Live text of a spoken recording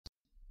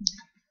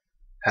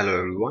Hello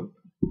everyone.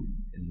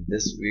 In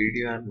this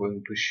video I'm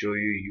going to show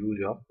you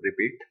use of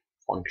repeat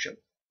function.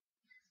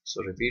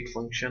 So repeat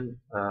function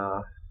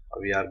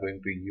we are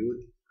going to use.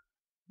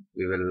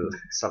 We will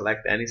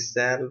select any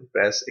cell,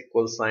 press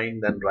equal sign,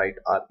 then write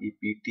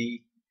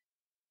rept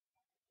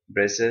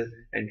braces,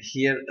 and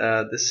here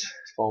this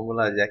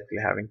formula is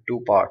actually having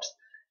two parts.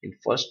 In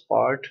first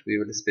part we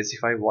will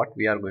specify what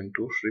we are going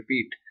to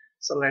repeat.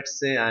 So let's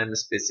say I am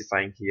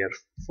specifying here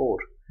 4,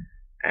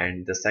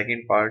 and the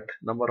second part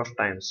number of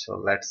times. So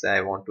let's say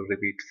I want to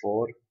repeat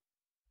 4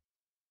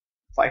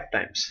 5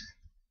 times.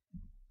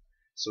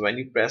 So when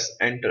you press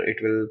enter, it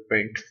will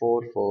print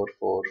 4 4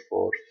 4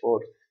 4 4.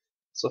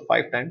 So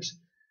 5 times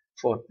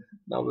 4.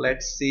 Now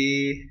let's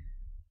see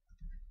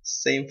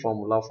same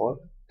formula for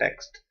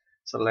text.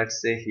 So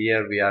let's say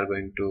here we are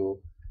going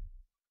to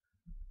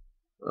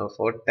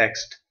for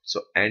text.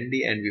 So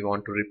Andy, and we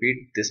want to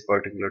repeat this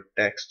particular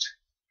text.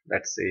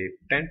 Let's say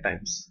 10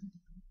 times.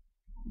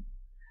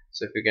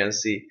 So if you can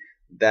see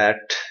that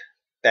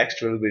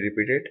text will be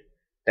repeated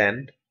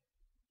 10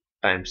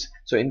 times.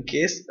 So in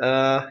case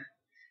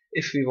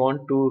if we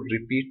want to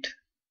repeat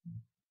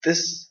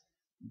this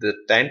the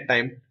 10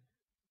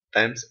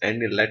 times,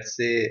 and let's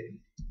say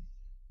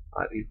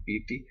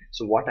rept,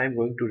 so what I'm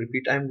going to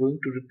repeat, I'm going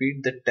to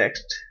repeat the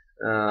text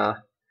uh,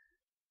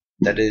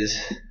 that is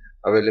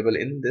available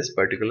in this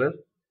particular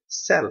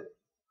cell.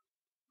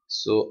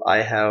 So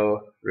I have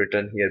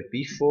written here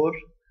b4,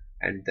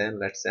 and then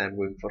let's say I'm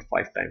going for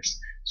 5 times.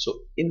 So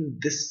in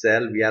this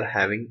cell we are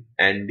having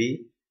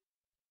Andy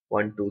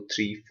 1 2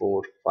 3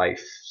 4 5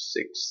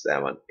 6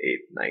 7 8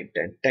 9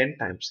 10 10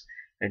 times,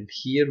 and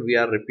here we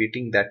are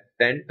repeating that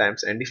 10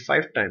 times and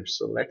 5 times.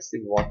 So let's see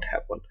what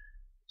happened.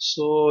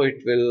 So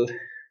it will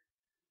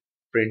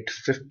print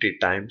 50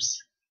 times,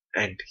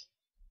 and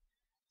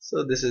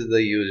so this is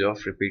the use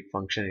of repeat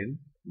function in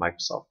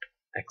Microsoft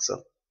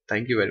Excel.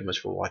 Thank you very much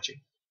for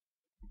watching.